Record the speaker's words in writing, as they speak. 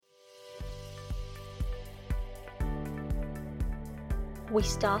We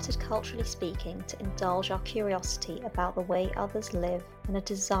started Culturally Speaking to indulge our curiosity about the way others live and a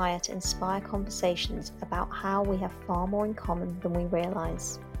desire to inspire conversations about how we have far more in common than we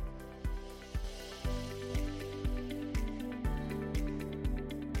realise.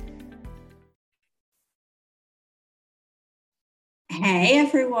 Hey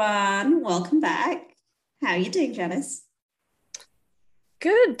everyone, welcome back. How are you doing, Janice?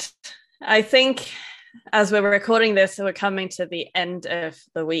 Good. I think as we're recording this, we're coming to the end of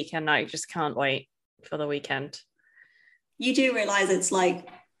the week and I just can't wait for the weekend. You do realise it's like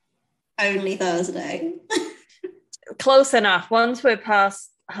only Thursday. Close enough. Once we're past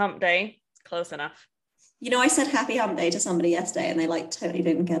hump day, it's close enough. You know, I said happy hump day to somebody yesterday and they like totally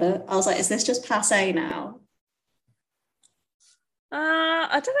didn't get it. I was like, is this just passe now?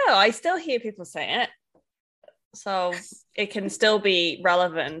 I don't know. I still hear people say it. So it can still be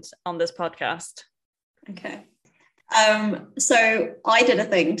relevant on this podcast. Okay. So I did a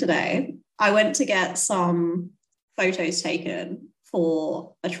thing today. I went to get some photos taken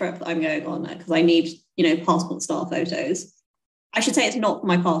for a trip that I'm going on because I need, passport style photos. I should say it's not for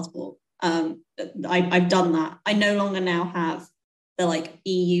my passport. I've done that. I no longer now have the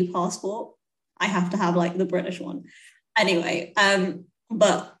EU passport. I have to have the British one. Anyway,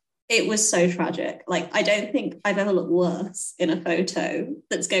 but it was so tragic. I don't think I've ever looked worse in a photo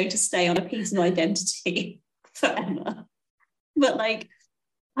that's going to stay on a piece of identity forever. But I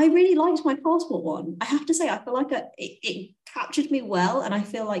really liked my passport one. I have to say, I feel like it captured me well, and I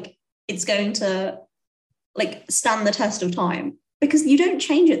feel like it's going to stand the test of time because you don't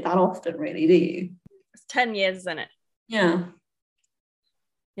change it that often, really, do you? It's 10 years, isn't it? Yeah.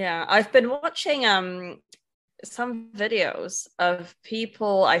 Yeah, I've been watching some videos of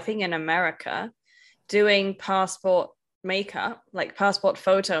people, I think in America, doing passport makeup, like passport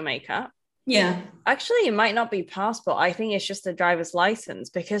photo makeup. Yeah. Actually, it might not be passport. I think it's just a driver's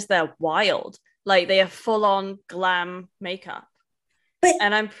license because they're wild. They have full-on glam makeup.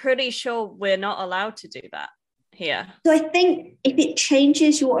 And I'm pretty sure we're not allowed to do that here. So I think if it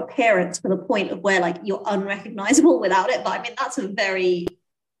changes your appearance to the point of where you're unrecognizable without it, but I mean, that's a very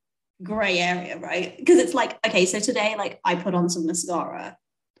gray area, right? Because it's okay, so today I put on some mascara.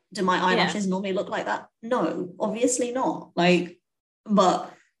 Do my eyelashes normally look like that? No, obviously not.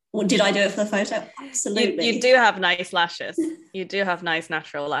 But did I do it for the photo? Absolutely. You do have nice lashes. You do have nice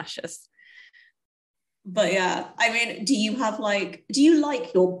natural lashes. But yeah, I mean, do you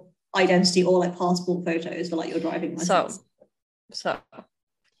like your identity or passport photos for your driving license? So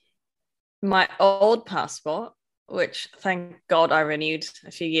my old passport, which thank God I renewed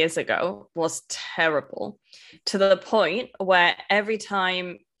a few years ago, was terrible to the point where every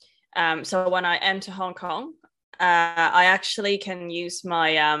time, so when I enter Hong Kong, I actually can use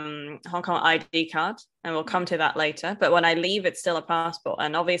my Hong Kong ID card, and we'll come to that later. But when I leave, it's still a passport.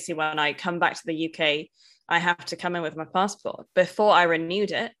 And obviously, when I come back to the UK, I have to come in with my passport. Before I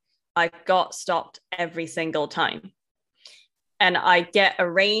renewed it, I got stopped every single time. And I get a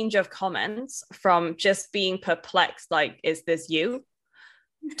range of comments from just being perplexed, is this you?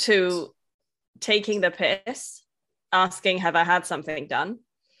 To taking the piss, asking, have I had something done?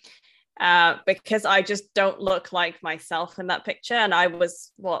 Because I just don't look like myself in that picture. And I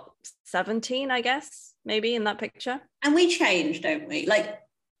was, 17, I guess, maybe in that picture. And we change, don't we?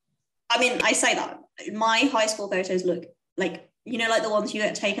 I mean, I say that. My high school photos look the ones you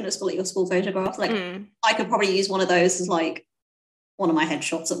get taken at school, your school photographs. I could probably use one of those as one of my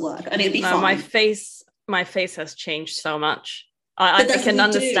headshots at work, and it'd be fun. My face has changed so much. I can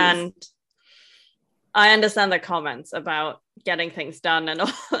understand. I understand the comments about getting things done and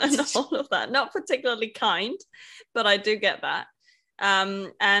all of that. Not particularly kind, but I do get that.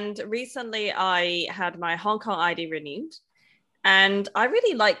 And recently I had my Hong Kong ID renewed, and I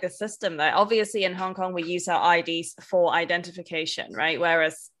really like the system there. Obviously in Hong Kong, we use our IDs for identification, right?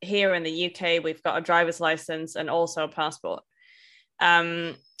 Whereas here in the UK, we've got a driver's license and also a passport.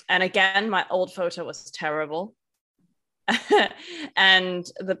 And again, my old photo was terrible. And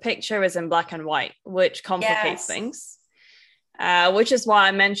the picture is in black and white, which complicates things. Which is why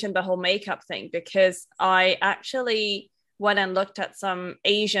I mentioned the whole makeup thing, because I actually went and looked at some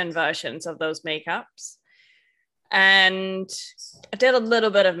Asian versions of those makeups. And I did a little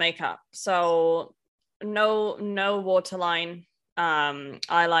bit of makeup. So no waterline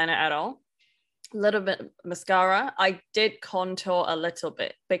eyeliner at all. A little bit mascara. I did contour a little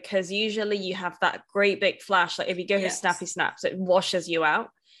bit because usually you have that great big flash. If you go for snappy snaps, it washes you out.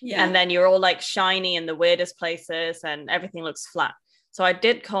 Yeah. And then you're all shiny in the weirdest places and everything looks flat. So I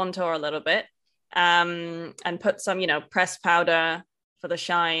did contour a little bit and put some, pressed powder for the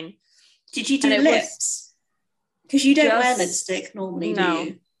shine. Did you do lips? Because you don't wear lipstick normally, do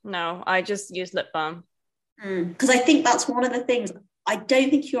you? No, I just use lip balm. Because I think that's one of the things. I don't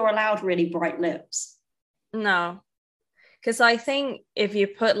think you're allowed really bright lips. No, because I think if you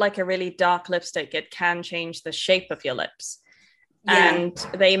put like a really dark lipstick, it can change the shape of your lips. Yeah. And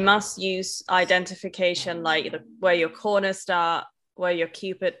they must use identification, like where your corners start, where your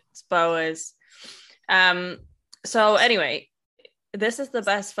cupid's bow is. So anyway, this is the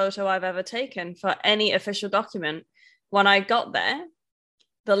best photo I've ever taken for any official document. When I got there,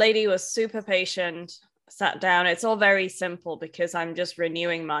 the lady was super patient, sat down. It's all very simple because I'm just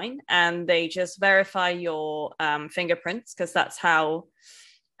renewing mine, and they just verify your fingerprints, because that's how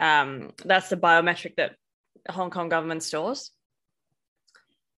that's the biometric that Hong Kong government stores.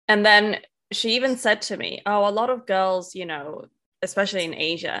 And then she even said to me, a lot of girls, especially in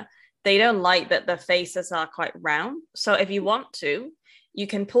Asia, they don't like that the faces are quite round. So if you want to, you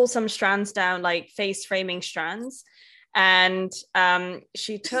can pull some strands down, like face framing strands. And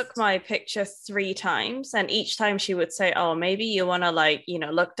she took my picture 3 times, and each time she would say, maybe you want to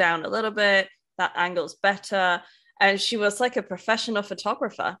look down a little bit, that angle's better. And she was like a professional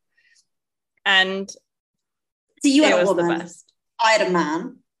photographer. And so you had a woman, the best. I had a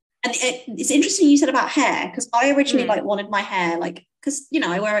man. And it's interesting you said about hair, because I originally wanted my hair because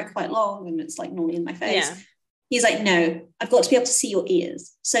I wear it quite long and it's like normally in my face. Yeah. He's like, no, I've got to be able to see your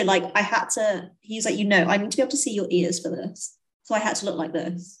ears. So he's like, I need to be able to see your ears for this. So I had to look like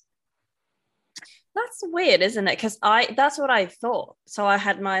this. That's weird, isn't it? Because that's what I thought. So I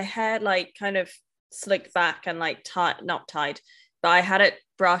had my hair kind of slicked back and not tied, but I had it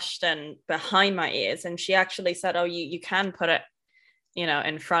brushed and behind my ears. And she actually said, you can put it,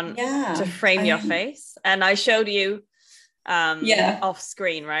 in front to frame your face. And I showed you off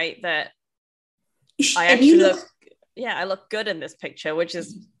screen, right? That I actually I look good in this picture, which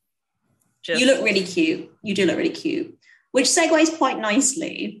is just... You look really cute. You do look really cute, which segues quite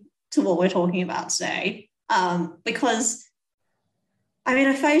nicely to what we're talking about today. Because,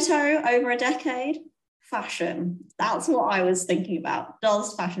 a photo over a decade, fashion, that's what I was thinking about.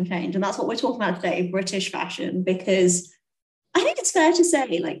 Does fashion change? And that's what we're talking about today, British fashion, because I think it's fair to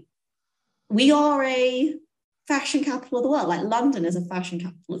say, we are a fashion capital of the world. London is a fashion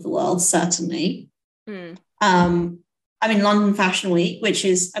capital of the world, certainly. London Fashion Week, which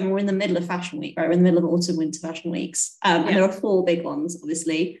is, we're in the middle of Fashion Week, right? We're in the middle of autumn, winter fashion weeks. And there are 4 big ones,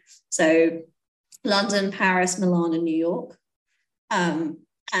 obviously. So London, Paris, Milan, and New York. And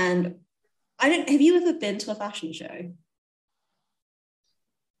have you ever been to a fashion show?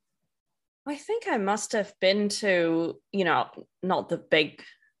 I think I must have been to, not the big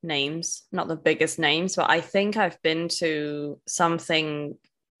names, not the biggest names, but I think I've been to something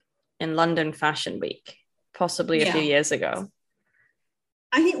in London Fashion Week, possibly a few years ago.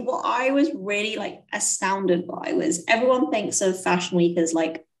 I think what I was really astounded by was everyone thinks of Fashion Week as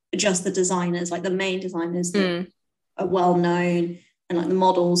just the designers, the main designers that are well known, and the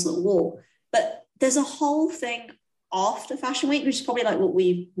models that walk. But there's a whole thing after Fashion Week, which is probably what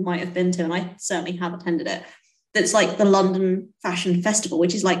we might have been to, and I certainly have attended it. That's the London Fashion Festival,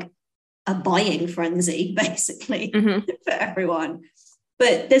 which is a buying frenzy, basically, for everyone.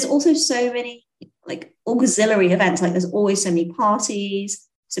 But there's also so many auxiliary events. There's always so many parties,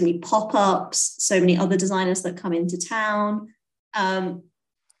 so many pop-ups, so many other designers that come into town. And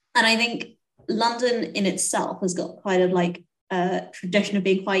I think London in itself has got quite a tradition of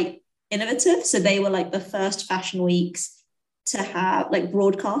being quite innovative. So they were the first fashion weeks to have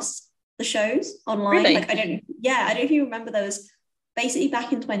broadcast the shows online. Really? I don't know if you remember, there was basically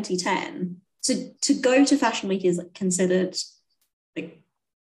back in 2010. So to go to Fashion Week is considered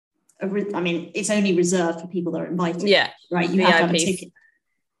it's only reserved for people that are invited. Yeah. Right. You have to have a ticket.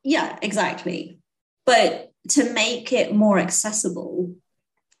 Yeah, exactly. But to make it more accessible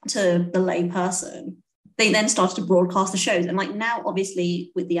to the lay person, they then started to broadcast the shows. And now,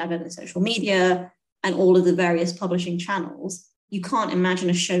 obviously, with the advent of social media and all of the various publishing channels, you can't imagine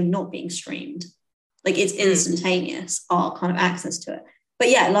a show not being streamed. It's instantaneous, our kind of access to it.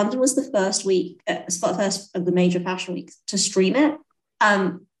 But yeah, London was the first of the major fashion weeks to stream it.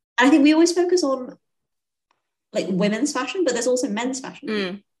 And I think we always focus on women's fashion, but there's also men's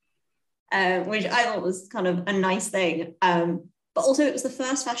fashion, which I thought was kind of a nice thing. But also it was the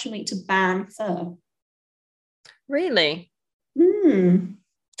first fashion week to ban fur. Really?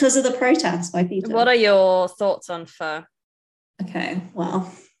 Because of the protests by people. What are your thoughts on fur? Okay,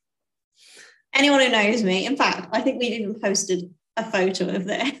 well, anyone who knows me, in fact, I think we've even posted a photo of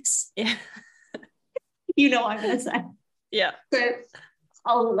this. Yeah. You know what I'm going to say. Yeah. So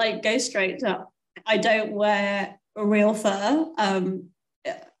I'll go straight up. I don't wear real fur.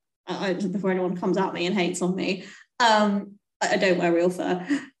 I before anyone comes at me and hates on me. I don't wear real fur.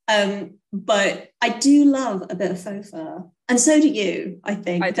 But I do love a bit of faux fur. And so do you, I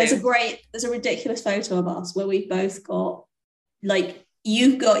think. There's a ridiculous photo of us where we've both got, like,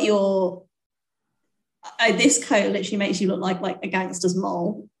 you've got your, this coat literally makes you look like a gangster's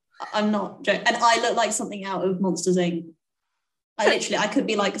mole. I'm not joking. And I look like something out of Monsters, Inc. I could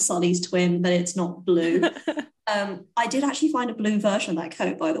be like Sully's twin, but it's not blue. I did actually find a blue version of that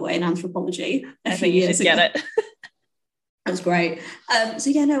coat, by the way, in Anthropology. I think you should get it. That was great. So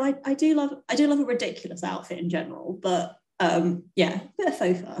yeah, no, I do love a ridiculous outfit in general, but yeah, a bit of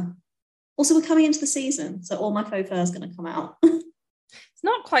faux fur. Also, we're coming into the season, so all my faux fur is going to come out. It's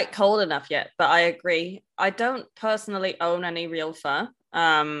not quite cold enough yet, but I agree. I don't personally own any real fur,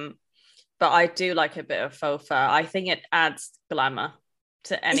 but I do like a bit of faux fur. I think it adds glamour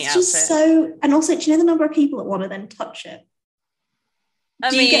to any outfit. Just so, and also, do you know the number of people that want to then touch it?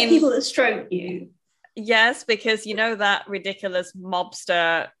 Do you get people that stroke you? Yes, because you know that ridiculous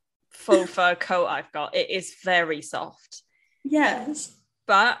mobster faux fur coat I've got? It is very soft. Yes.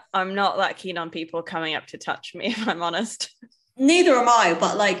 But I'm not that keen on people coming up to touch me, if I'm honest. Neither am I,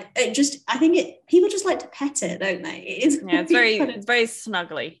 but like I think people just like to pet it, don't they? It's very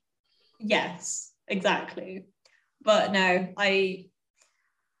snuggly. Yes, exactly. But no,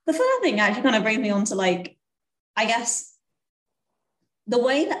 the fur thing actually kind of brings me on to, like, I guess the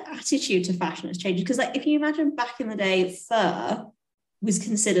way the attitude to fashion has changed. Because, like, if you imagine back in the day, fur was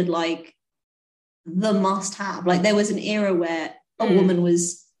considered like the must-have. Like, there was an era where a woman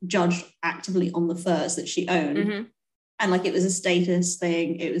was judged actively on the furs that she owned. Mm-hmm. And, like, it was a status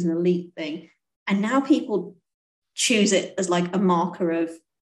thing, it was an elite thing. And now people choose it as, like, a marker of,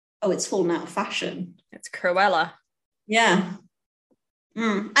 oh, it's fallen out of fashion. It's Cruella. Yeah.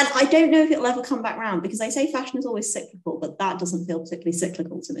 And I don't know if it'll ever come back around, because they say fashion is always cyclical, but that doesn't feel particularly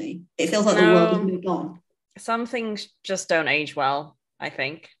cyclical to me. It feels like the world has moved on. Some things just don't age well, I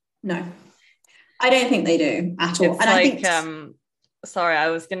think. No, I don't think they do at all. It's I think sorry, I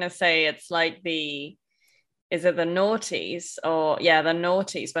was gonna say it's like is it the noughties the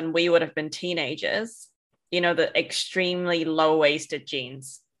noughties when we would have been teenagers, you know, the extremely low-waisted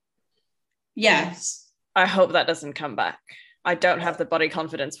jeans. Yes. I hope that doesn't come back. I don't have the body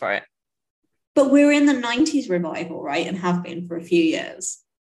confidence for it. But we're in the 90s revival, right? And have been for a few years.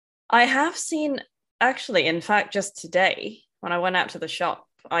 I have seen, actually, in fact, just today, when I went out to the shop,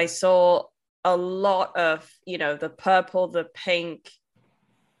 I saw a lot of, you know, the purple, the pink,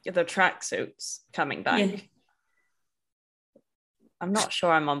 the tracksuits coming back. Yeah. I'm not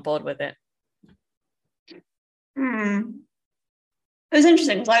sure I'm on board with it. It was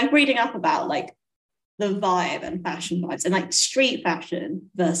interesting because I was reading up about, like, the vibe and fashion vibes and, like, street fashion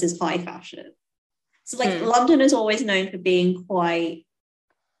versus high fashion. So, like, London is always known for being quite,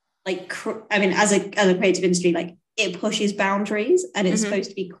 like, as a creative industry, like, it pushes boundaries and it's supposed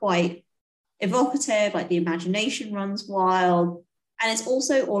to be quite evocative, like the imagination runs wild, and it's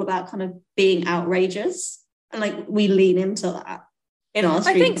also all about kind of being outrageous, and, like, we lean into that in our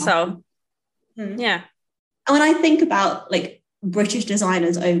street. I think so. Yeah. And when I think about, like, British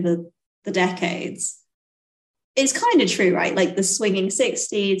designers over the decades, it's kind of true, right? Like the swinging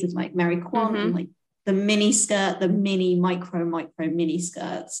 60s of, like, Mary Quant, and, like, the mini skirt, the mini micro mini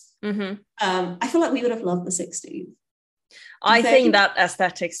skirts. I feel like we would have loved the 60s. I think that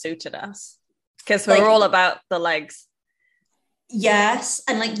aesthetic suited us because we're, like, all about the legs. Yes.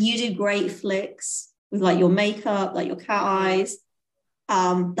 And, like, you do great flicks with, like, your makeup, like your cat eyes,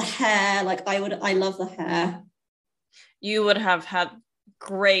 the hair. Like, I love the hair. You would have had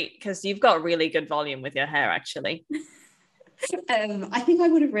great, because you've got really good volume with your hair, actually. I think I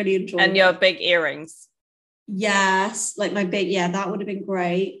would have really enjoyed it. And your big earrings. Yes, like my big, that would have been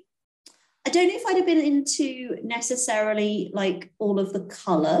great. I don't know if I'd have been into necessarily, like, all of the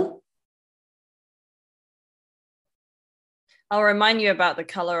colour. I'll remind you about the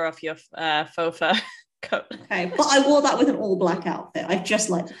colour of your faux fur coat. Okay, but I wore that with an all black outfit. I'd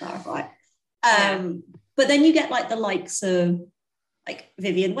just like to clarify. But then you get, like, the likes of, like,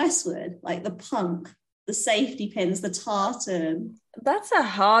 Vivienne Westwood, like the punk, the safety pins, the tartan. That's a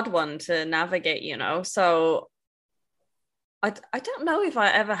hard one to navigate, you know. So I don't know if I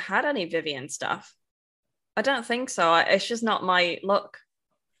ever had any Vivienne stuff. I don't think so. It's just not my look.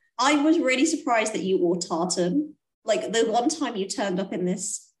 I was really surprised that you wore tartan. Like, the one time you turned up in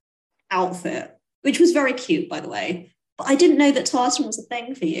this outfit, which was very cute, by the way, but I didn't know that tartan was a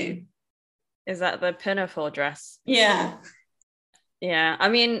thing for you. Is that the pinafore dress? Yeah. Yeah, I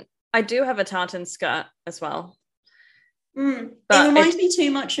mean, I do have a tartan skirt as well. But it reminds me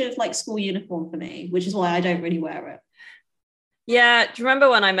too much of, like, school uniform for me, which is why I don't really wear it. Yeah, do you remember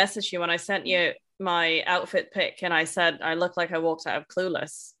when I messaged you when I sent you my outfit pic and I said I look like I walked out of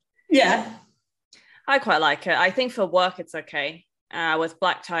Clueless? Yeah. I quite like it. I think for work it's okay. With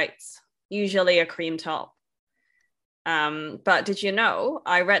black tights, usually a cream top. But did you know,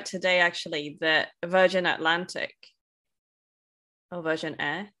 I read today actually that Virgin Atlantic or Virgin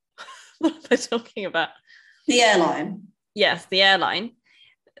Air, what am I talking about? The airline. Yes, the airline.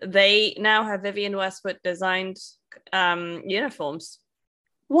 They now have Vivienne Westwood designed uniforms.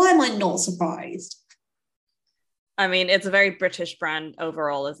 Why am I not surprised? I mean, it's a very British brand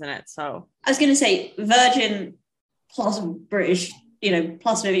overall, isn't it? So I was going to say Virgin plus British,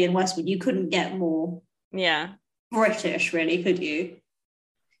 plus Vivienne Westwood. You couldn't get more yeah. British, really, could you?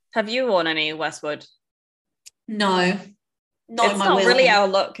 Have you worn any Westwood? No. It's not really our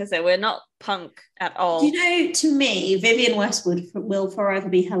look, is it? We're not punk at all. Do you know, to me, Vivienne Westwood will forever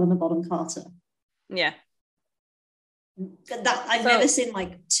be Helena Bonham Carter. Yeah. That I've never seen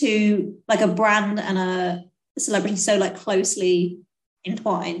a brand and a celebrity so closely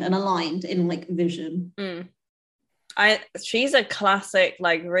entwined and aligned in vision. She's a classic,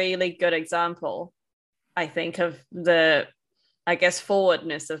 really good example, I think, of the,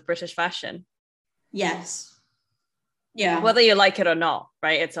 forwardness of British fashion. Yes. Yeah. Whether you like it or not,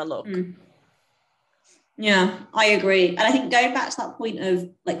 right? It's a look. Yeah, I agree. And I think going back to that point of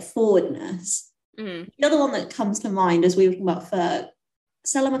forwardness, the other one that comes to mind as we were talking about Ferg,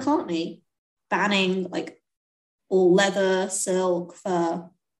 Stella McCartney banning all leather, silk, fur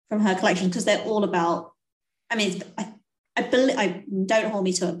from her collection because they're all about, I believe, I don't hold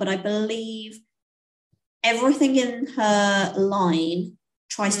me to it, but I believe everything in her line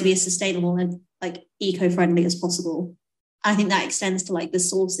tries to be as sustainable and eco-friendly as possible. I think that extends to the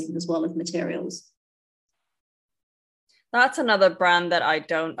sourcing as well as materials. That's another brand that I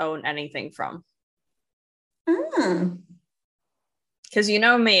don't own anything from. Because you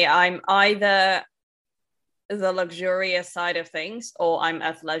know me, I'm either the luxurious side of things or I'm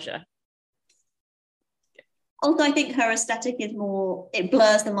athleisure. Also, I think her aesthetic is more, it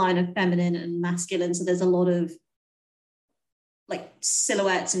blurs the line of feminine and masculine. So there's a lot of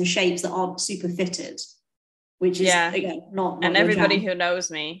silhouettes and shapes that aren't super fitted, which is, again, not and everybody who knows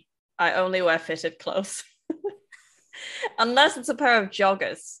me, I only wear fitted clothes. Unless it's a pair of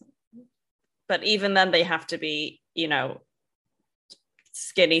joggers. But even then they have to be,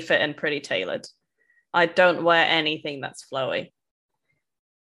 skinny fit and pretty tailored. I don't wear anything that's flowy.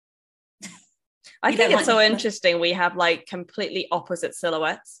 I think it's so interesting. We have completely opposite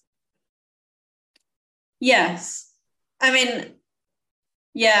silhouettes. Yes.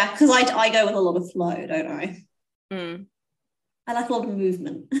 Yeah, because I go with a lot of flow, don't I? I like a lot of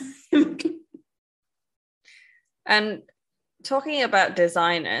movement. And talking about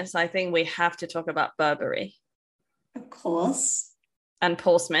designers, I think we have to talk about Burberry. Of course. And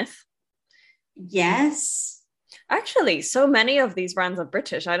Paul Smith. Yes. Actually, so many of these brands are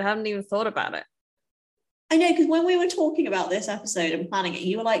British. I haven't even thought about it. I know, because when we were talking about this episode and planning it,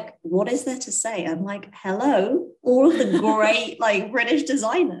 you were like, what is there to say? I'm like, hello, all of the great British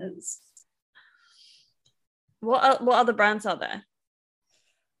designers. What other brands are there?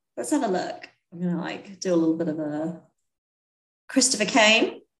 Let's have a look. I'm gonna do a little bit of a Christopher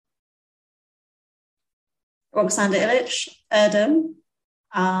Kane, Roxander Illich, Erdem,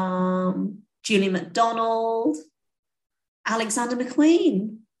 Julie McDonald, Alexander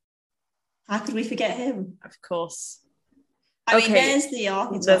McQueen. How could we forget him? Of course. I mean, there's the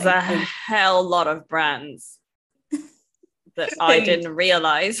archetype. There's a hell lot of brands that I didn't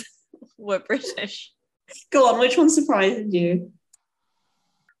realize were British. Go on, which one surprised you?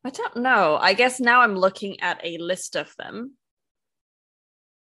 I don't know. I guess now I'm looking at a list of them.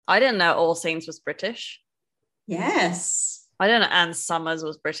 I didn't know All Saints was British. Yes. I didn't know Ann Summers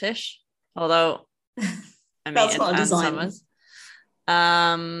was British. Although, that's not a designer.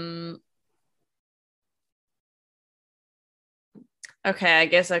 Summers. Okay, I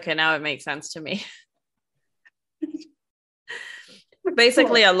guess, now it makes sense to me.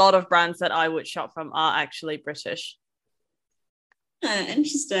 Basically, a lot of brands that I would shop from are actually British.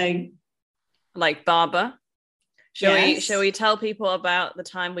 Interesting. Like Barbour. Shall we tell people about the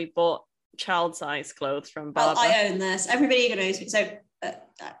time we bought child-size clothes from Barbour? I own this. Everybody knows me. So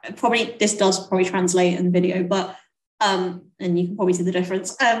probably this does translate in the video, but and you can probably see the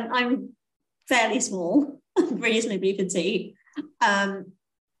difference. I'm fairly small, reasonably petite. And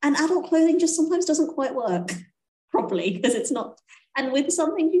adult clothing just sometimes doesn't quite work properly because it's not. And with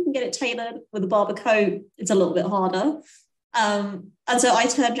some things you can get it tailored. With a Barbour coat, it's a little bit harder. And so I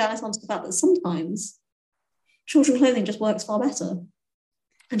turned Janice onto the fact that sometimes children's clothing just works far better.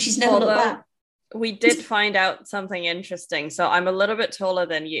 And she's never looked back. we did find out something interesting. So I'm a little bit taller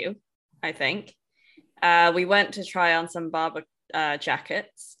than you, I think. We went to try on some Barbour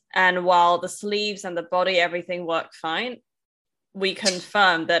jackets, and while the sleeves and the body, everything worked fine, we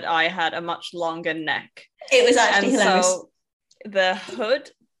confirmed that I had a much longer neck. It was actually hilarious. So the hood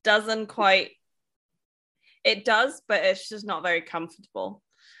doesn't quite, it does, but it's just not very comfortable.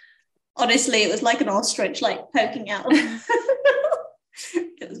 Honestly, it was like an ostrich, like poking out. It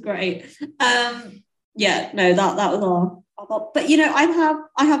was great. Yeah, no, that was our, but you know, I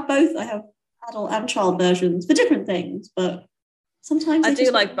have both. I have adult and child versions for different things, but sometimes I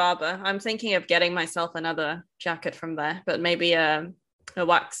do like Barbour. I'm thinking of getting myself another jacket from there, but maybe a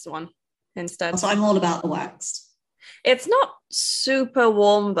waxed one instead. So I'm all about the waxed. It's not super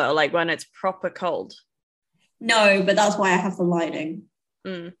warm though, like when it's proper cold. No, but that's why I have the lining.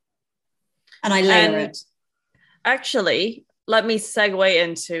 Mm. And I layer it. Actually, let me segue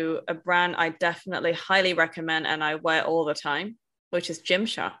into a brand I definitely highly recommend and I wear all the time, which is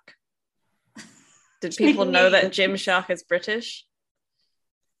Gymshark. Did people know that Gymshark is British?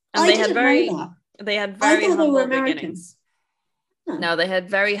 And they had very humble beginnings. Huh. No, they had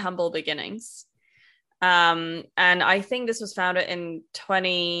very humble beginnings. And I think this was founded in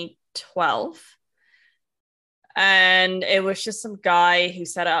 2012. And it was just some guy who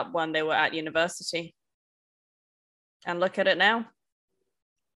set it up when they were at university. And look at it now.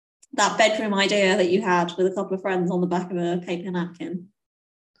 That bedroom idea that you had with a couple of friends on the back of a paper napkin.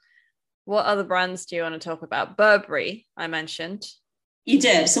 What other brands do you want to talk about? Burberry, I mentioned. You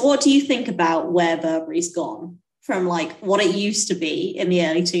did. So what do you think about where Burberry's gone from like what it used to be in the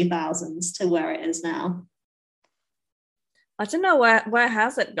early 2000s to where it is now? I don't know where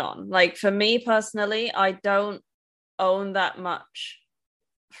has it gone? Like for me personally, I don't own that much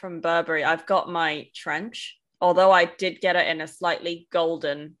from Burberry. I've got my trench, although I did get it in a slightly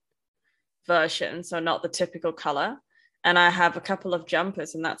golden version, so not the typical color. And I have a couple of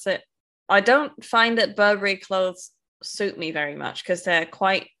jumpers and that's it. I don't find that Burberry clothes suit me very much because they're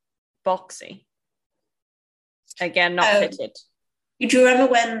quite boxy. Again, not fitted. Do you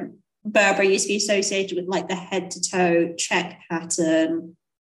remember when Burberry used to be associated with like the head to toe check pattern,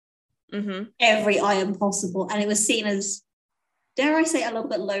 every item possible, and it was seen as, dare I say, a little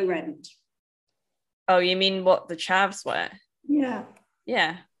bit low rent? Oh, you mean what the chavs wear? Yeah.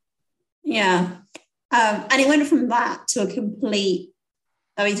 And it went from that to a complete,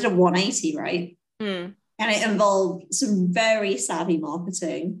 he did a 180, right? And it involved some very savvy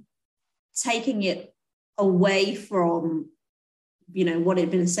marketing, taking it away from, you know, what it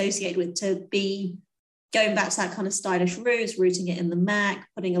had been associated with to be going back to that kind of stylish roots, rooting it in the Mac,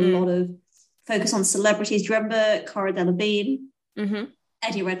 putting a lot of focus on celebrities. Do you remember Cara Delevingne?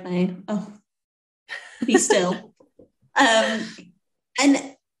 Eddie Redmayne? Oh, be still. And,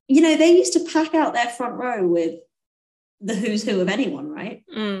 you know, they used to pack out their front row with the who's who of anyone, right?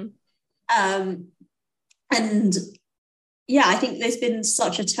 And yeah, I think there's been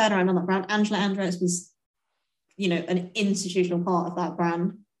such a turnaround on that brand. Angela Andress was, you know, an institutional part of that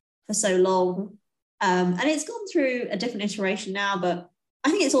brand for so long. And it's gone through a different iteration now, but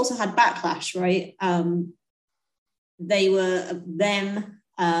I think it's also had backlash, right? They were them,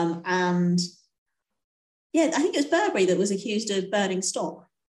 and yeah, I think it was Burberry that was accused of burning stock.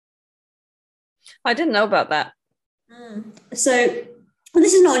 I didn't know about that. So, and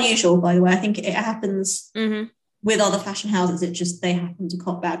this is not unusual, by the way. I think it happens with other fashion houses. It just, they happen to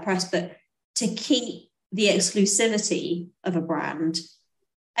cop bad press, but to keep the exclusivity of a brand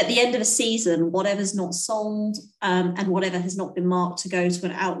at the end of a season, whatever's not sold and whatever has not been marked to go to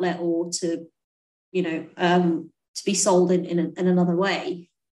an outlet or to, you know, to be sold in another way,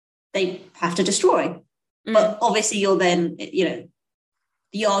 they have to destroy. But obviously you're then, you know,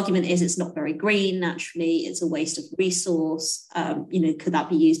 the argument is it's not very green, naturally, it's a waste of resource, you know, could that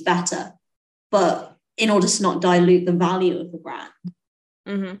be used better? But in order to not dilute the value of the brand,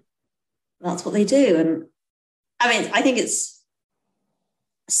 that's what they do. And I mean, I think it's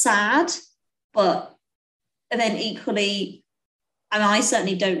sad, but then equally, I mean, I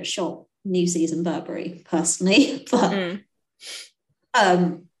certainly don't shop new season Burberry personally, but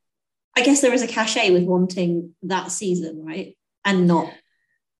I guess there is a cachet with wanting that season, right? And not.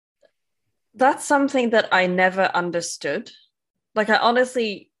 That's something that I never understood. Like, I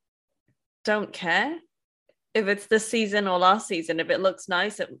honestly don't care if it's this season or last season. If it looks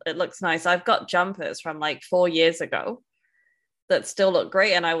nice, it looks nice. I've got jumpers from like 4 years ago that still look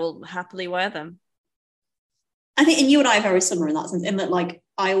great and I will happily wear them. I think, and you and I are very similar in that sense, in that, like,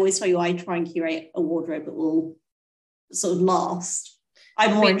 I always tell you I try and curate a wardrobe that will sort of last.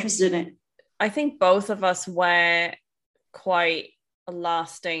 I'm more interested in it. I think both of us wear quite a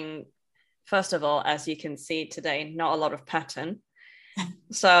lasting first of all, as you can see today, not a lot of pattern.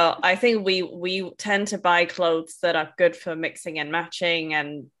 So I think we tend to buy clothes that are good for mixing and matching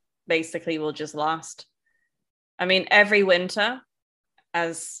and basically will just last. I mean, every winter,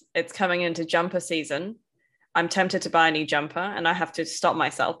 as it's coming into jumper season, I'm tempted to buy a new jumper, and I have to stop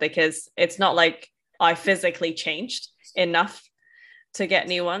myself because it's not like I physically changed enough to get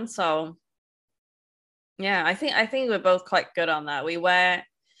new ones. So yeah, I think we're both quite good on that. We wear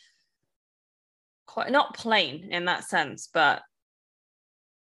quite not plain in that sense, but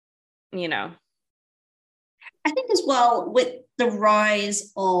you know. I think as well, with the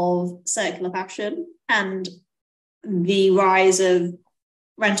rise of circular fashion and the rise of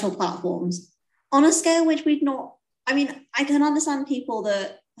rental platforms on a scale which we've not, I mean, I can understand people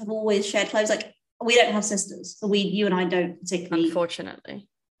that have always shared clothes. Like, we don't have sisters, so you and I don't particularly, unfortunately,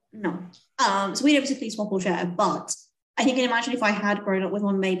 no. So we don't particularly swap or share, but I think, I can imagine if I had grown up with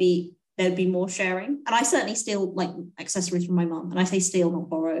one, maybe there'd be more sharing. And I certainly steal like accessories from my mum, and I say steal, not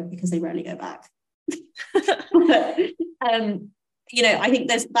borrow, because they rarely go back. But, you know, I think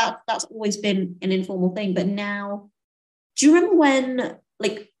that's always been an informal thing. But now, do you remember when,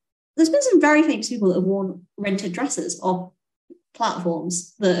 like, there's been some very famous people that have worn rented dresses off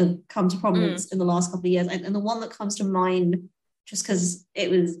platforms that have come to prominence in the last couple of years, and the one that comes to mind, just because it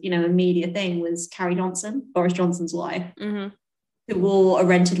was, you know, a media thing, was Carrie Johnson, Boris Johnson's wife, who wore a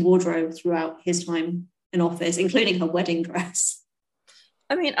rented wardrobe throughout his time in office, including her wedding dress.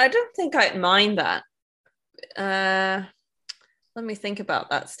 I mean, I don't think I'd mind that. Let me think about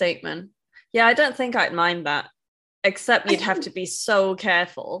that statement. Yeah, I don't think I'd mind that, except you'd have to be so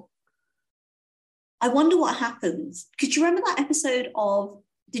careful. I wonder what happens. Could you remember that episode of,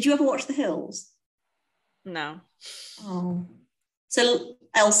 did you ever watch The Hills? No. Oh. So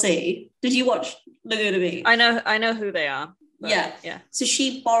Elsie, did you watch Laguna Beach? I know who they are. Yeah. So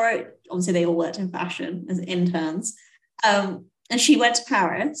she borrowed, obviously they all worked in fashion as interns. And she went to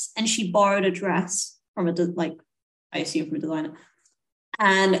Paris and she borrowed a dress from I assume from a designer,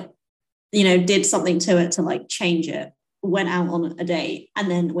 and, you know, did something to it to like change it, went out on a date,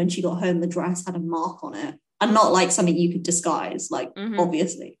 and then when she got home, the dress had a mark on it, and not like something you could disguise, like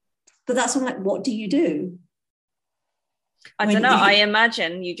obviously. But that's when, like, what do you do? I don't know. I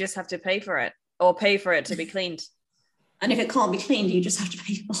imagine you just have to pay for it, or pay for it to be cleaned. And if it can't be cleaned, you just have to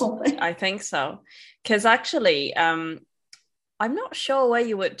pay for the whole thing. I think so. Because actually, I'm not sure where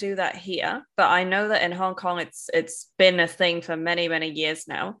you would do that here, but I know that in Hong Kong, it's been a thing for many, many years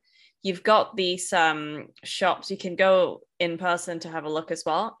now. You've got these shops. You can go in person to have a look as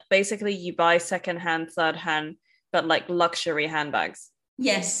well. Basically, you buy secondhand, third hand, but like luxury handbags.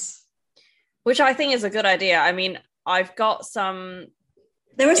 Yes. Which I think is a good idea. I mean, I've got some.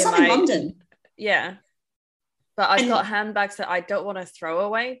 There are some in London. Yeah. But I've got handbags that I don't want to throw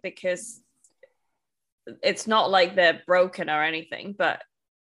away because it's not like they're broken or anything, but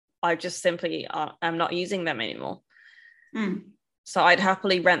I just simply am not using them anymore. So I'd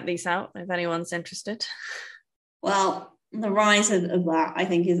happily rent these out if anyone's interested. Well, the rise of that, I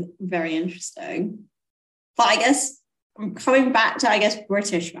think, is very interesting. But I guess coming back to,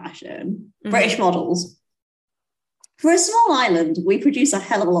 British fashion, British models. For a small island, we produce a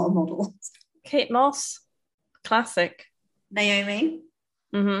hell of a lot of models. Kate Moss, classic. Naomi.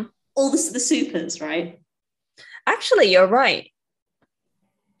 All the supers, right? Actually, you're right.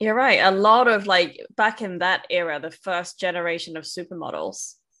 You're right. A lot of, like, back in that era, the first generation of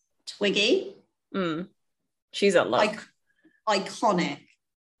supermodels. Twiggy. She's a look. Iconic.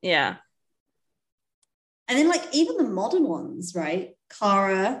 Yeah. And then, like, even the modern ones, right?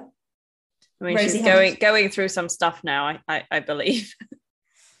 Cara. I mean, Rosie she's going through some stuff now, I believe.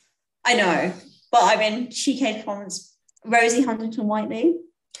 I know. But, I mean, she came from Rosie Huntington-Whiteley.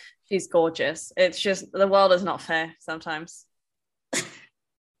 She's gorgeous. It's just, the world is not fair sometimes.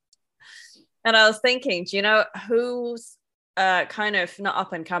 And I was thinking, do you know who's kind of not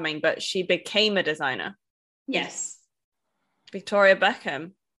up and coming, but she became a designer? Yes. Victoria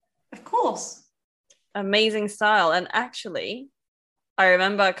Beckham. Of course. Amazing style. And actually, I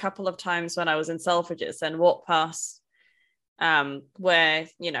remember a couple of times when I was in Selfridges and walked past where,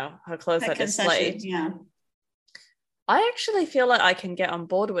 you know, her clothes are displayed. Yeah. I actually feel like I can get on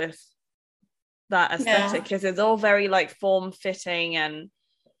board with that aesthetic because it's all very like form-fitting and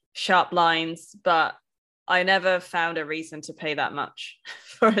sharp lines, but I never found a reason to pay that much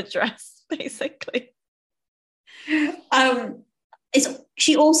for a dress, basically.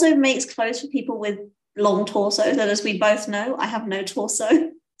 She also makes clothes for people with long torsos, and as we both know, I have no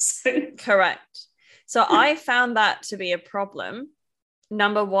torso. So. Correct. So I found that to be a problem.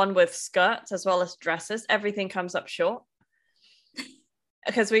 Number one, with skirts as well as dresses, everything comes up short.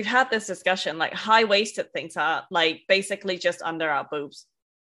 because we've had this discussion, like high-waisted things are like basically just under our boobs.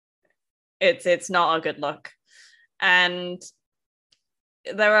 It's not a good look. And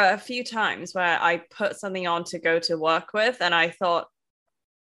there are a few times where I put something on to go to work with, and I thought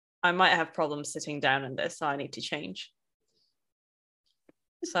I might have problems sitting down in this, so I need to change.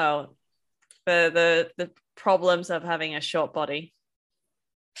 So the problems of having a short body,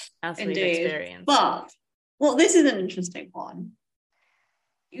 as we've experienced. But well, this is an interesting one.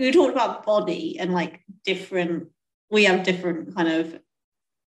 You talked about body and like we have different kind of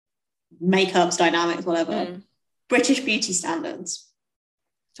makeups, dynamics, whatever. British beauty standards.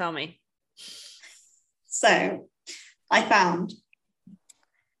 Tell me. So I found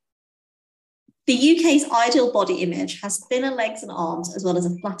the UK's ideal body image has thinner legs and arms, as well as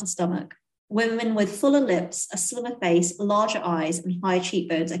a flatter stomach. Women with fuller lips, a slimmer face, larger eyes, and higher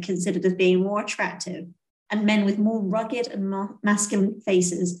cheekbones are considered as being more attractive, and men with more rugged and masculine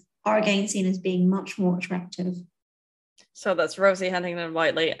faces are again seen as being much more attractive. So that's Rosie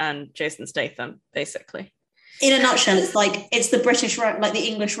Huntington-Whiteley and Jason Statham, basically. In a nutshell, it's the British, like the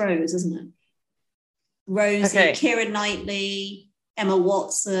English Rose, isn't it? Rosie, okay. Keira Knightley, Emma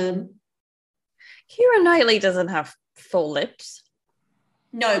Watson. Keira Knightley doesn't have full lips.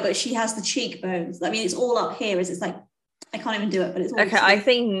 No, but she has the cheekbones. I mean, it's all up here. It's like, I can't even do it, but it's all okay, I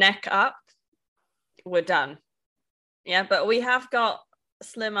think neck up, we're done. Yeah, but we have got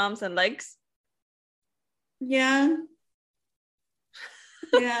slim arms and legs. Yeah.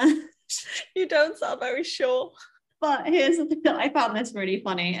 Yeah. You don't sound very sure. But here's the thing, I found this really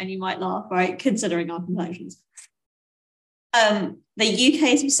funny, and you might laugh, right, considering our complexions. The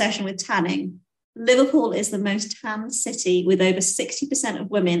UK's obsession with tanning. Liverpool is the most tanned city, with over 60% of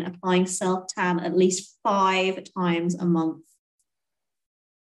women applying self-tan at least 5 times a month.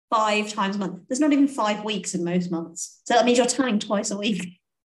 5 times a month. There's not even 5 weeks in most months. So that means you're tanning twice a week.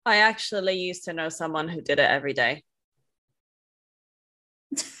 I actually used to know someone who did it every day.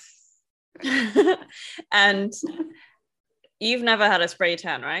 And you've never had a spray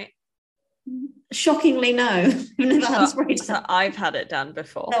tan, right? Shockingly, no. I've never had a spray tan. So I've had it done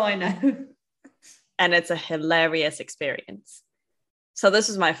before. No, I know. And it's a hilarious experience. So this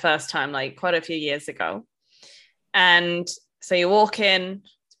was my first time, like quite a few years ago. And so you walk in,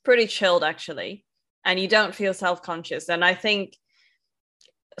 it's pretty chilled actually, and you don't feel self-conscious. And I think,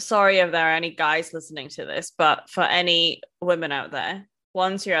 sorry if there are any guys listening to this, but for any women out there,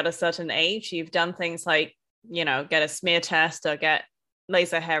 once you're at a certain age, you've done things like, you know, get a smear test or get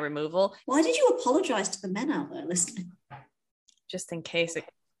laser hair removal. Why did you apologize to the men out there listening? Just in case, I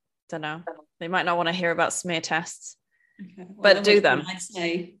don't know. They might not want to hear about smear tests. Okay. Well, but do them. I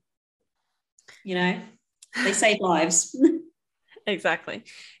say, you know, they save lives. Exactly.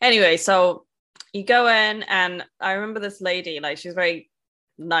 Anyway, so you go in, and I remember this lady, like, she's very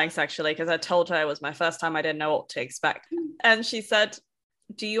nice actually, because I told her it was my first time. I didn't know what to expect. And she said,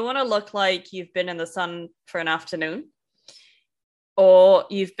 do you want to look like you've been in the sun for an afternoon, or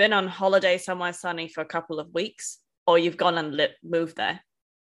you've been on holiday somewhere sunny for a couple of weeks, or you've gone and moved there?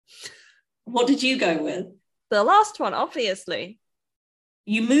 What did you go with? The last one, obviously.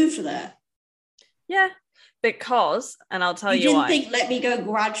 You moved there? Yeah, because, and I'll tell you why. You didn't think, let me go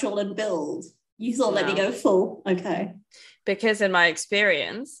gradual and build. You thought, let me go full. Okay. Because in my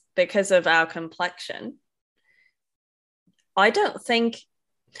experience, because of our complexion, I think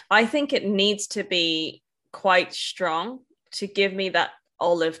it needs to be quite strong to give me that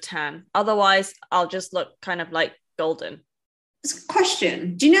olive tan. Otherwise, I'll just look kind of like golden.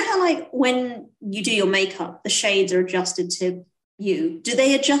 Question. Do you know how, like, when you do your makeup, the shades are adjusted to you? Do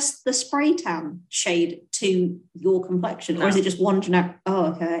they adjust the spray tan shade to your complexion? No. Or is it just one generic?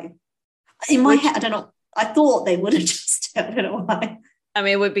 Oh, okay. In my head, I don't know. I thought they would adjust it. I don't know why. I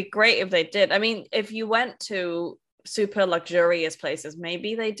mean, it would be great if they did. I mean, if you went to super luxurious places,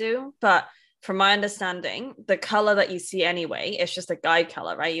 maybe they do. But from my understanding, the color that you see anyway, it's just a guide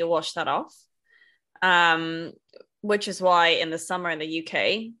color, right? You wash that off. Which is why in the summer in the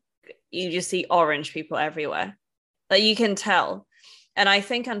UK, you just see orange people everywhere. Like, you can tell. And I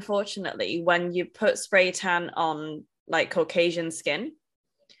think, unfortunately, when you put spray tan on like Caucasian skin,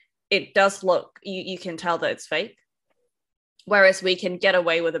 it does look, you can tell that it's fake. Whereas we can get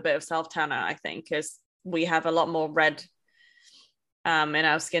away with a bit of self-tanner, I think, because we have a lot more red in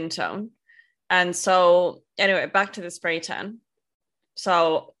our skin tone. And so anyway, back to the spray tan.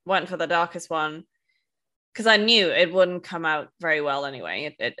 So went for the darkest one, because I knew it wouldn't come out very well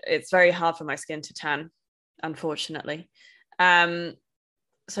anyway. It's very hard for my skin to tan, unfortunately. So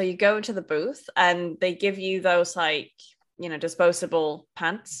you go to the booth, and they give you those, like, you know, disposable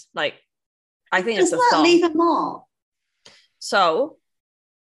pants. Like, I think it's a thong. Does that leave a mark? So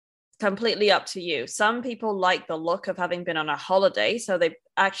completely up to you. Some people like the look of having been on a holiday, so they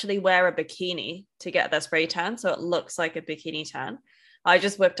actually wear a bikini to get their spray tan, so it looks like a bikini tan. I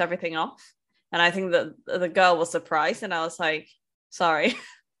just whipped everything off, and I think that the girl was surprised, and I was like, sorry,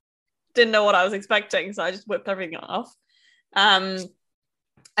 didn't know what I was expecting, so I just whipped everything off.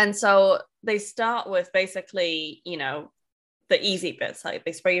 And so they start with basically, you know, the easy bits, like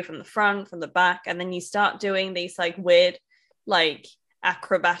they spray you from the front, from the back, and then you start doing these like weird, like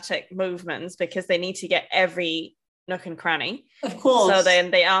acrobatic movements because they need to get every nook and cranny. Of course. So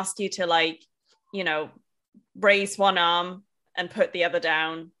then they ask you to, like, you know, raise one arm and put the other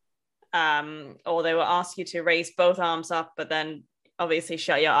down, or they will ask you to raise both arms up, but then obviously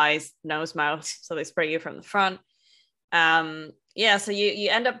shut your eyes, nose, mouth, so they spray you from the front. Yeah, so you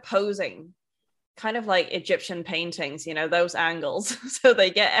end up posing kind of like Egyptian paintings, you know, those angles, so they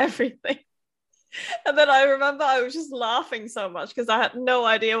get everything. And then I remember I was just laughing so much because I had no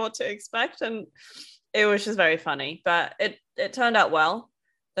idea what to expect, and it was just very funny. But it turned out well.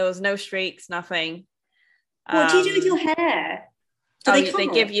 There was no streaks, nothing. What do you do with your hair? Do they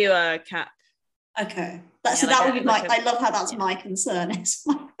give you a cap. Okay, so that would be my. I love how that's my concern.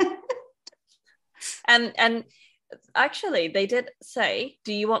 And actually, they did say,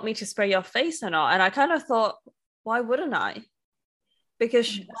 "Do you want me to spray your face or not?" And I kind of thought, why wouldn't I?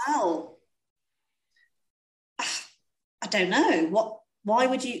 Because wow. I don't know. Why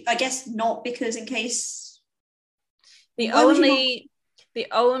would you? I guess not, because in case the only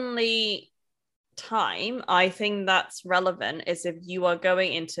time I think that's relevant is if you are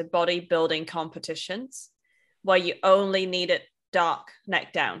going into bodybuilding competitions where you only need it dark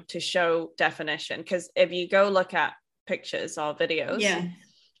neck down to show definition. Because if you go look at pictures or videos,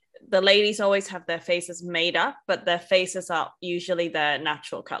 the ladies always have their faces made up, but their faces are usually their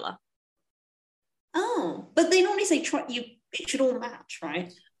natural color. Oh, but they normally say it should all match,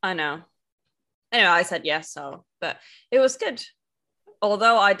 right? I know. Anyway, I said yes, but it was good.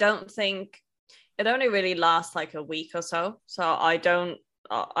 Although I don't think it only really lasts like a week or so. So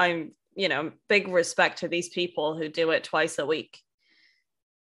I'm, you know, big respect to these people who do it twice a week.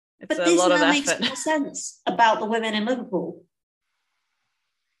 It's a lot of effort. Makes more sense about the women in Liverpool.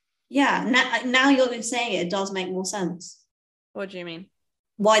 Yeah, now you're saying it does make more sense. What do you mean?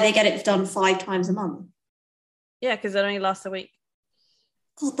 Why they get it done 5 times a month? Yeah, because it only lasts a week.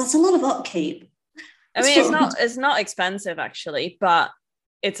 God, that's a lot of upkeep. I mean, it's not expensive actually, but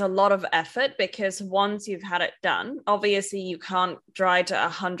it's a lot of effort because once you've had it done, obviously you can't dry to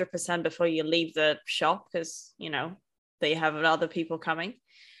 100% before you leave the shop because, you know, they have other people coming.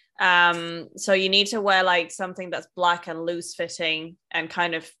 So you need to wear like something that's black and loose fitting and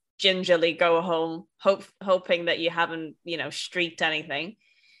kind of gingerly go home, hoping that you haven't, you know, streaked anything.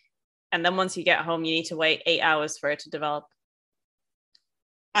 And then once you get home, you need to wait 8 hours for it to develop.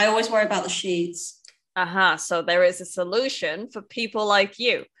 I always worry about the sheets. So there is a solution for people like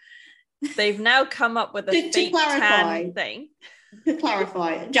you. They've now come up with a fake tan thing. To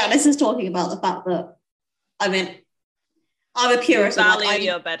clarify, Janice is talking about the fact that, I mean, I'm a purist. Value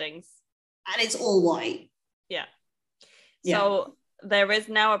your beddings. And it's all white. Yeah. So there is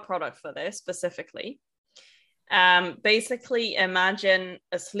now a product for this specifically. Basically, imagine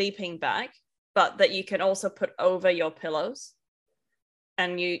a sleeping bag, but that you can also put over your pillows.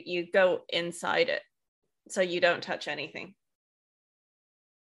 And you go inside it. So you don't touch anything.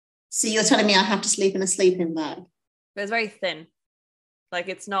 So you're telling me I have to sleep in a sleeping bag? But it's very thin. Like,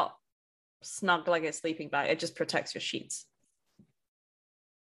 it's not snug like a sleeping bag. It just protects your sheets.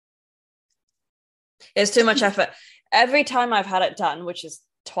 It's too much effort. Every time I've had it done, which is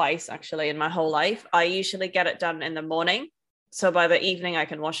twice actually in my whole life, I usually get it done in the morning. So by the evening I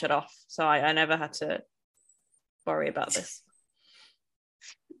can wash it off. So I never had to worry about this.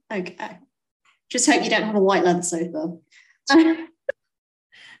 Okay. Just hope you don't have a white leather sofa.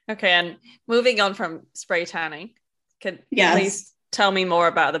 Okay, and moving on from spray tanning, could you please tell me more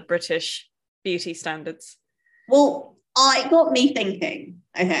about the British beauty standards? Well, it got me thinking.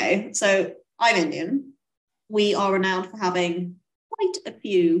 Okay, so I'm Indian. We are renowned for having quite a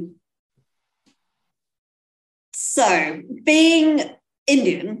few. So being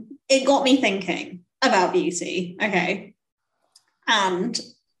Indian, it got me thinking about beauty. Okay. And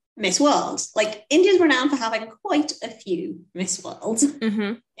Miss World. Like, India's renowned for having quite a few Miss Worlds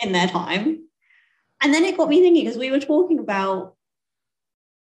in their time. And then it got me thinking, because we were talking about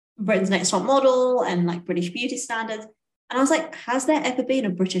Britain's Next Top Model and like British beauty standards. And I was like, has there ever been a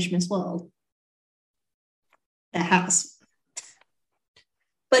British Miss World? There has.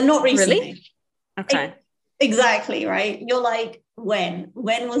 But not recently. Really? Okay. Exactly, right? You're like, when?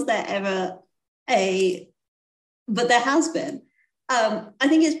 When was there ever but there has been. I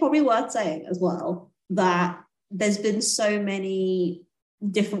think it's probably worth saying as well that there's been so many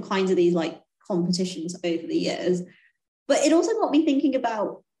different kinds of these like competitions over the years, but it also got me thinking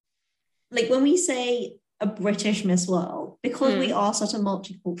about like when we say a British Miss World, because we are such a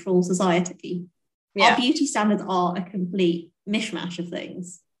multicultural society, our beauty standards are a complete mishmash of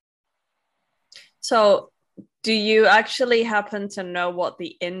things. So do you actually happen to know what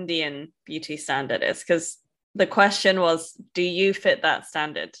the Indian beauty standard is? Because the question was, do you fit that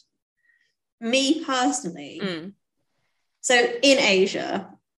standard? Me personally. So in Asia,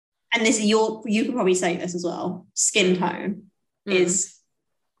 and this you can probably say this as well, skin tone is,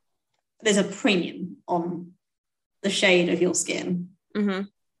 there's a premium on the shade of your skin. And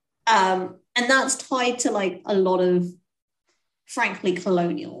that's tied to like a lot of, frankly,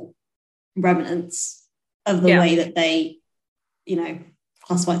 colonial remnants of the way that they, you know,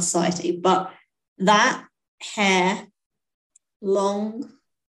 classify society. But that hair, long,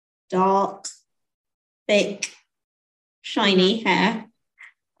 dark, thick, shiny hair.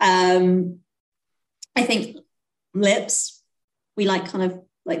 I think lips, we like kind of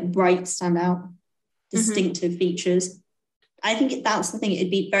like bright, stand out, distinctive features. I think that's the thing.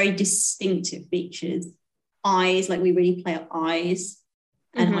 It'd be very distinctive features. Eyes, like we really play up eyes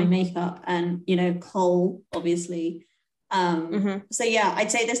and eye makeup, and you know, kohl, obviously. So yeah,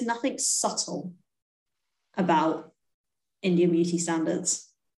 I'd say there's nothing subtle about Indian beauty standards.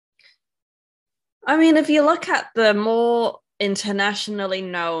 I mean, if you look at the more internationally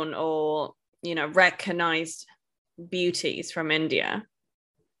known or, you know, recognized beauties from India,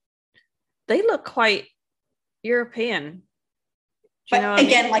 they look quite European. But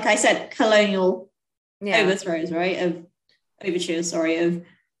again, like I said, colonial overtures, right? Of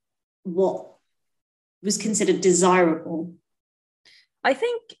what was considered desirable. I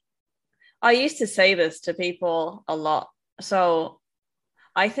think I used to say this to people a lot. So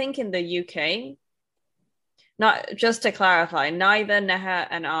I think in the UK, not just to clarify, neither Neha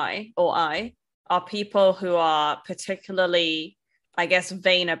and I are people who are particularly, I guess,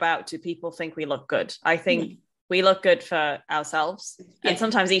 vain about do people think we look good. I think we look good for ourselves and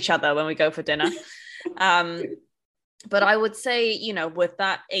sometimes each other when we go for dinner. But I would say, you know, with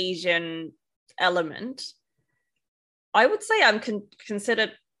that Asian element, I would say I'm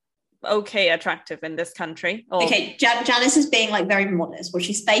considered okay attractive in this country. Okay, Janice is being like very modest. What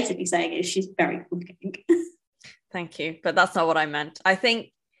she's basically saying is she's very good looking. Thank you, but that's not what I meant. I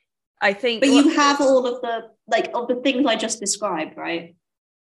think but you have all of the of the things I just described, right?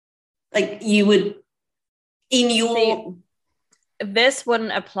 Like you would in your this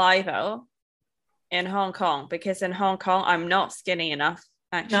wouldn't apply though in Hong Kong, because in Hong Kong I'm not skinny enough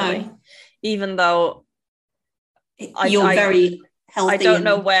actually. No. Even though you're very healthy. I don't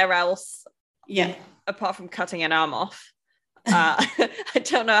know where else. Yeah. Apart from cutting an arm off. I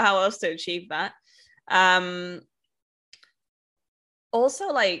don't know how else to achieve that. Also,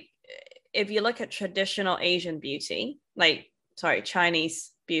 like, if you look at traditional Asian beauty,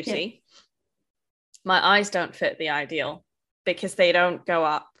 Chinese beauty, my eyes don't fit the ideal because they don't go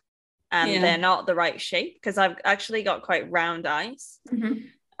up and they're not the right shape, because I've actually got quite round eyes.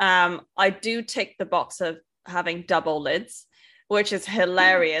 I do tick the box of having double lids, which is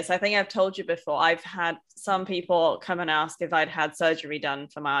hilarious. I think I've told you before, I've had some people come and ask if I'd had surgery done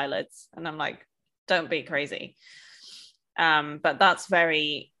for my eyelids. And I'm like, don't be crazy. But that's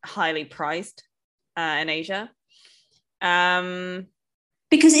very highly prized in Asia. Because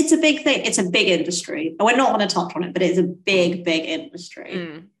it's a big thing. It's a big industry. We're not going to touch on it, but it's a big, big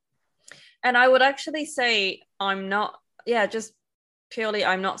industry. And I would actually say I'm not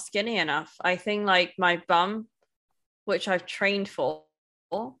skinny enough. I think like my bum, which I've trained for,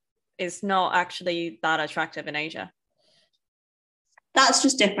 is not actually that attractive in Asia. That's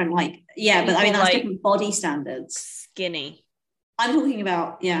just different. But I mean, that's different body standards. Skinny. I'm talking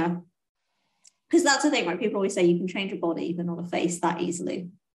about, because that's the thing, right? People always say you can change a body, but not a face that easily.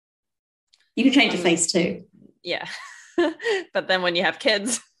 You can change a face too. Yeah. But then when you have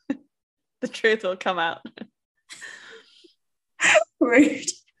kids, the truth will come out.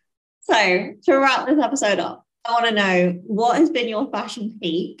 Rude. So to wrap this episode up, I want to know, what has been your fashion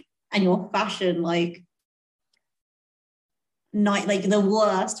peak and your fashion the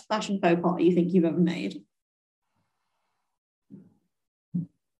worst fashion faux pas you think you've ever made?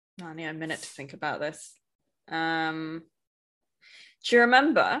 I need a minute to think about this. Do you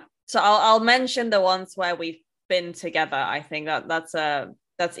remember? So I'll mention the ones where we've been together. I think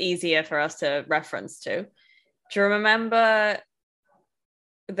that's easier for us to reference to. Do you remember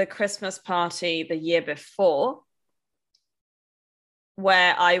the Christmas party the year before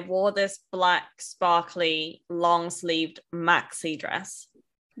where I wore this black, sparkly, long-sleeved maxi dress.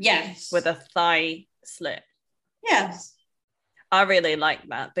 Yes. With a thigh slit. Yes. I really like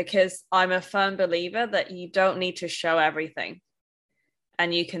that because I'm a firm believer that you don't need to show everything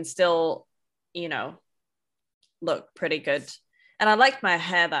and you can still, you know, look pretty good. And I liked my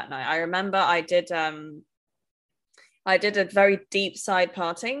hair that night. I remember I did a very deep side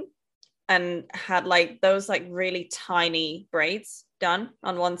parting and had like those like really tiny braids done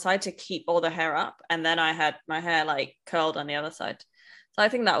on one side to keep all the hair up. And then I had my hair like curled on the other side. So I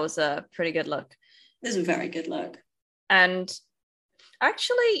think that was a pretty good look. This is a very good look. And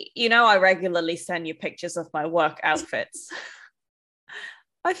actually, you know, I regularly send you pictures of my work outfits.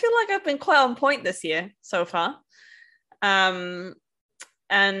 I feel like I've been quite on point this year so far. And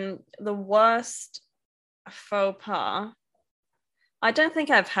the worst faux pas, I don't think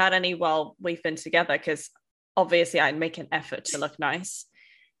I've had any while we've been together because obviously I make an effort to look nice.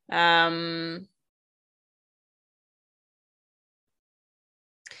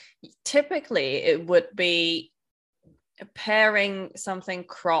 Typically, it would be pairing something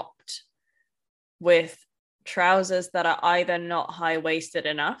cropped with trousers that are either not high-waisted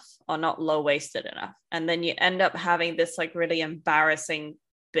enough or not low-waisted enough. And then you end up having this like really embarrassing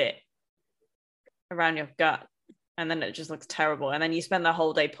bit around your gut. And then it just looks terrible. And then you spend the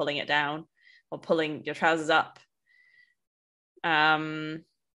whole day pulling it down or pulling your trousers up. Yeah,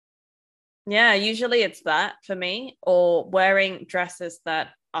 usually it's that for me, or wearing dresses that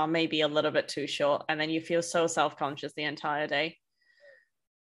are maybe a little bit too short, and then you feel so self-conscious the entire day.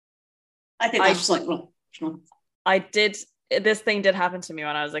 I think that's just like, well, this thing did happen to me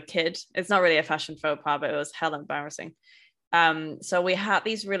when I was a kid. It's not really a fashion faux pas, but it was hell embarrassing. So we had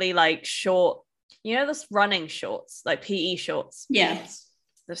these really like short, you know, those running shorts, like PE shorts. Yes.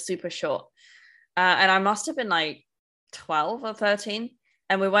 They're super short. And I must have been like 12 or 13.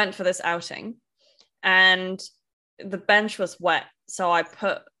 And we went for this outing and the bench was wet. So I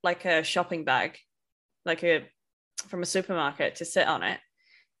put like a shopping bag, from a supermarket to sit on it.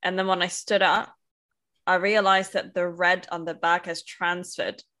 And then when I stood up, I realized that the red on the back has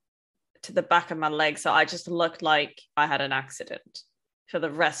transferred to the back of my leg. So I just looked like I had an accident for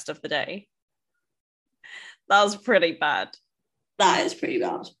the rest of the day. That was pretty bad. That is pretty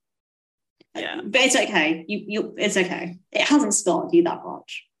bad. Yeah. But it's okay. It's okay. It hasn't scarred you that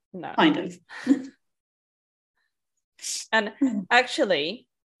much. No. Kind of. And actually,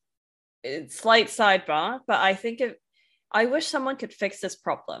 it's slight sidebar, but I think I wish someone could fix this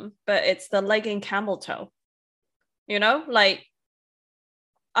problem, but it's the legging camel toe. You know, like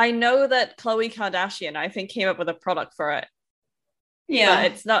I know that Khloe Kardashian, I think, came up with a product for it. Yeah.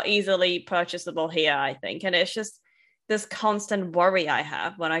 But it's not easily purchasable here, I think. And it's just this constant worry I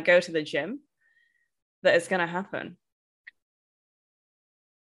have when I go to the gym that it's going to happen.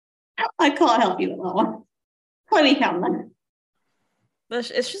 I can't help you with that one. Chloe can.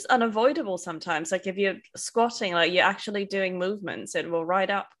 It's just unavoidable sometimes. Like if you're squatting, like you're actually doing movements, it will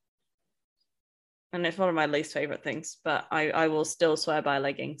ride up. And it's one of my least favorite things, but I will still swear by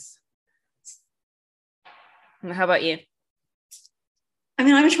leggings. And how about you? I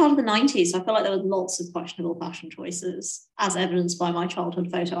mean, I'm a child of the 90s, so I feel like there were lots of questionable fashion choices, as evidenced by my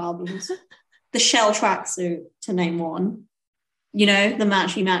childhood photo albums. The shell tracksuit, to name one. You know, the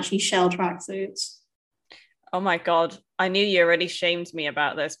matchy shell tracksuits. Oh my God. I knew you already shamed me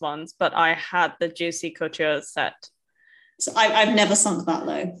about those ones, but I had the Juicy Couture set. So I've never sunk that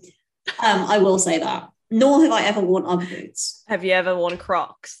low. I will say that. Nor have I ever worn Ugg boots. Have you ever worn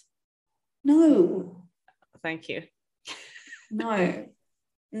Crocs? No. Thank you. No.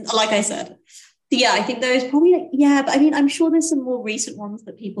 Like I said. Yeah, I think those probably, yeah, but I mean, I'm sure there's some more recent ones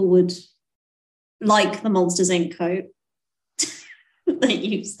that people would like the Monsters Inc. coat that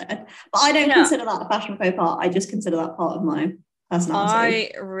you said. But I don't consider that a fashion faux pas. I just consider that part of my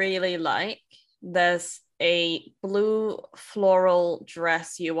personality. I really like, there's a blue floral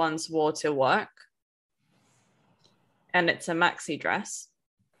dress you once wore to work. And it's a maxi dress.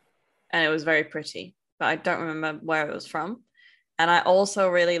 And it was very pretty, but I don't remember where it was from. And I also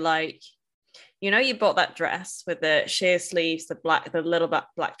really like, you know, you bought that dress with the sheer sleeves, the little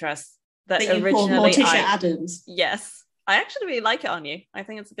black dress that you originally called Morticia Adams. Yes, I actually really like it on you. I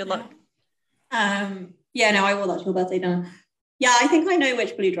think it's a good look. Yeah, no, I wore that to your birthday dinner. Yeah, I think I know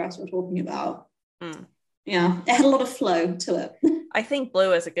which blue dress you're talking about. Yeah, it had a lot of flow to it. I think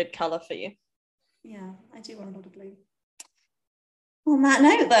blue is a good color for you. Yeah, I do wear a lot of blue. On that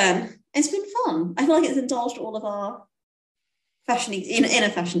note, then, it's been fun. I feel like it's indulged all of our inner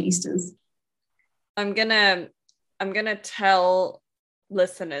fashionistas. I'm gonna tell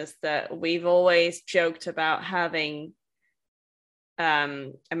listeners that we've always joked about having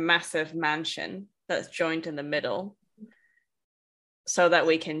a massive mansion that's joined in the middle, so that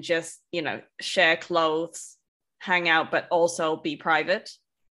we can just, share clothes, hang out, but also be private.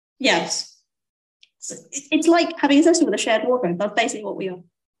 Yes. It's like having a system with a shared wardrobe. That's basically what we are.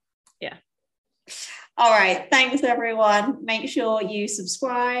 Yeah. All right. Thanks, everyone. Make sure you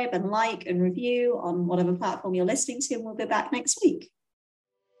subscribe and like and review on whatever platform you're listening to, and we'll be back next week.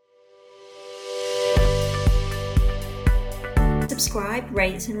 Subscribe,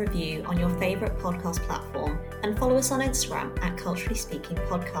 rate and review on your favourite podcast platform, and follow us on Instagram at Culturally Speaking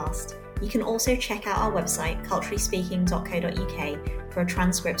Podcast. You can also check out our website, culturallyspeaking.co.uk, for a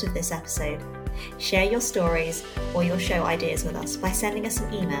transcript of this episode. Share your stories or your show ideas with us by sending us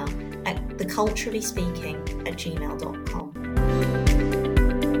an email at theculturallyspeaking@gmail.com.